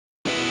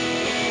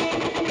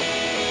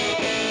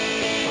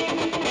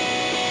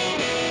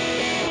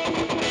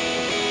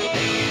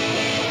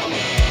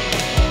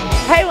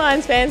G'day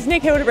Lions fans,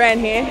 Nick Hildebrand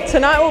here.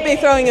 Tonight we'll be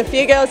throwing a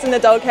few girls in the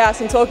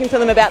doghouse and talking to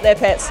them about their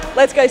pets.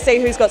 Let's go see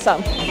who's got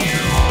some.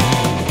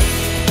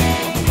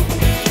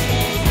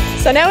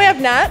 So now we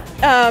have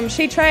Nat.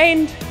 She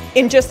trained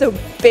in just a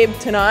bib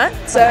tonight,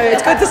 so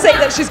it's good to see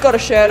that she's got a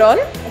shirt on.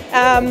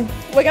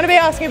 We're going to be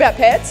asking about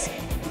pets.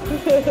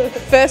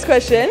 First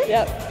question.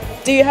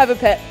 Yep. Do you have a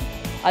pet?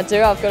 I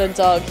do, I've got a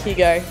dog,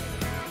 Hugo.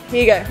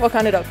 Hugo, what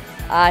kind of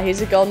dog? He's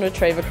a golden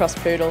retriever cross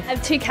poodle. I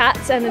have 2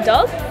 cats and a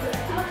dog.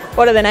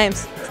 What are their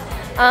names?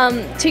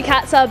 2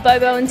 cats are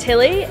Bobo and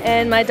Tilly,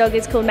 and my dog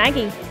is called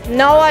Maggie.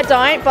 No, I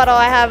don't, but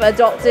I have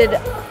adopted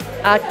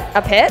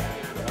a pet.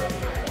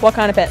 What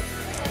kind of pet?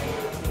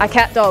 A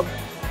cat dog.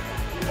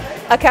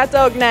 A cat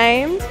dog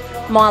named?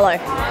 Milo.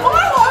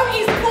 Milo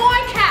is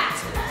my cat!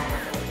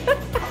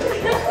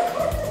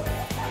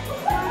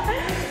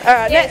 All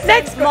right,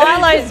 next.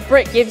 Milo's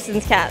Britt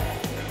Gibson's cat.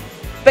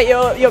 But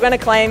you're going to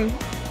claim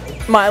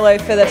Milo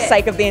for the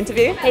sake of the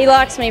interview? He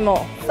likes me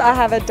more. I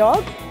have a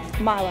dog,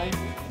 Milo.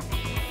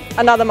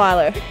 Another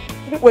Milo.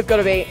 We've got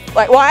to be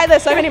like, why are there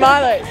so many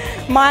Milos?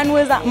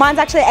 Mine's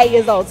actually 8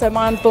 years old, so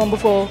mine's born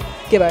before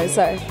Gibbo.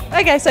 So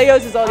Okay, so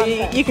yours is older.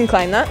 You can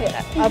claim that.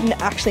 yeah, I've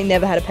actually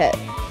never had a pet.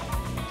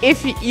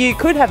 If you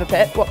could have a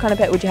pet, what kind of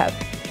pet would you have?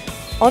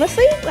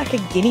 Honestly, like a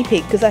guinea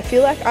pig, because I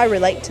feel like I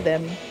relate to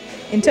them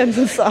in terms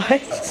of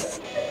size.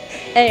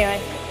 Anyway,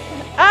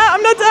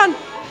 I'm not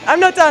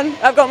done.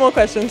 I've got more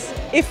questions.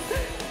 If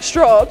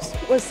Straubs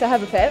was to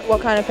have a pet,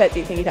 what kind of pet do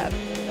you think he'd have?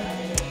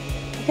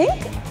 I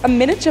think a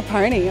miniature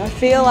pony. I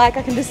feel like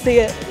I can just see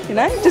it, you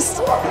know, just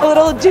a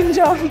little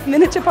ginger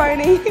miniature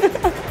pony.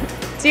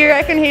 Do you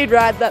reckon he'd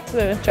ride that to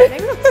the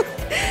training?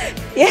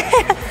 Yeah,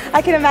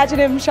 I can imagine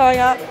him showing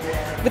up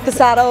with the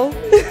saddle.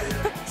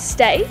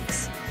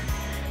 Steaks.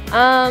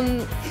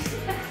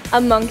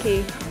 A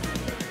monkey,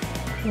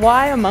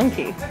 Why a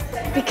monkey?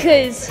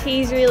 because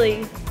he's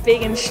really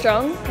big and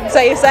strong. So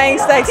you're saying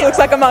Stakes looks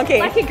like a monkey?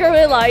 Like a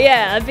gorilla,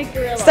 yeah, a big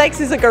gorilla.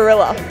 Stakes is a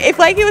gorilla. If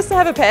Lakey was to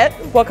have a pet,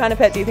 what kind of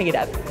pet do you think he'd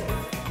have?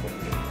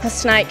 A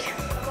snake.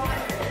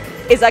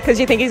 Is that because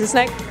you think he's a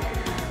snake?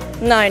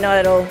 No, not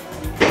at all.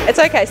 It's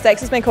okay,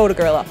 Stakes has been called a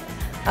gorilla.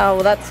 Oh,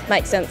 well, that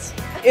makes sense.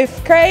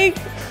 If Craig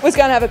was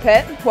going to have a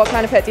pet, what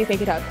kind of pet do you think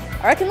he'd have?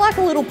 I reckon like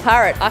a little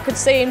parrot. I could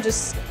see him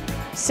just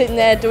sitting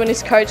there doing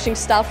his coaching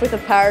stuff with a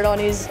parrot on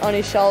his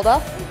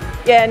shoulder.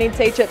 Yeah, and he'd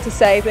teach it to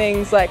say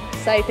things like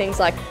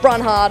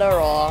run harder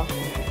or,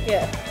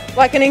 yeah,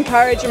 like an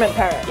encouragement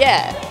parrot.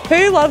 yeah.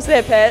 Who loves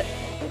their pet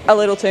a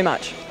little too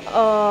much?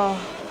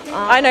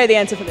 I know the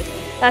answer for this.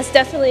 That's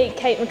definitely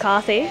Kate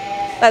McCarthy.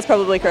 That's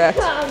probably correct.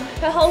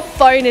 Her whole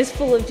phone is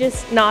full of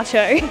just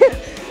nacho.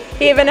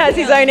 He even has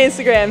his own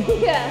Instagram.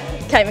 Yeah.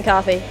 Kate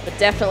McCarthy. But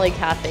definitely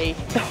Kathy.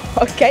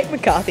 Oh, Kate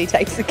McCarthy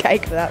takes the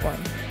cake for that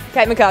one.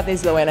 Kate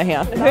McCarthy's the winner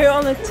here. Who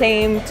on the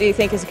team do you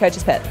think is a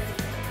coach's pet?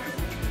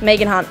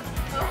 Megan Hunt.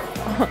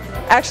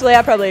 Actually,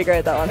 I probably agree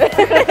with that one.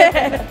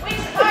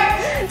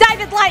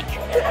 David Lake.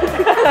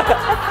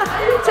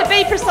 To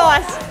be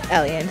precise.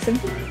 Ellie Anderson.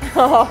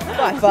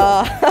 By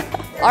far.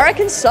 I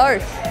reckon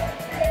Soph.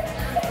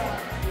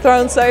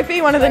 Throwing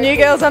Sophie, one of the new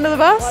girls, under the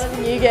bus. One of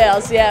the new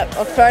girls, yeah.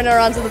 I've thrown her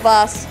under the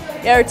bus.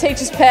 Yeah, her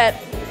teacher's pet.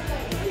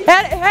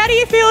 How do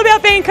you feel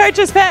about being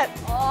coach's pet?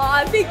 Oh,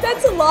 I think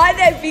that's a lie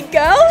there, big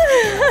girl.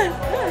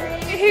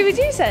 Who would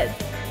you say?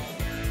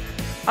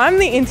 I'm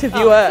the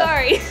interviewer.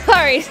 Sorry.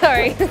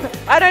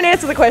 I don't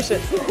answer the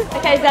questions.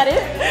 Okay, is that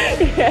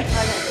it? Yeah.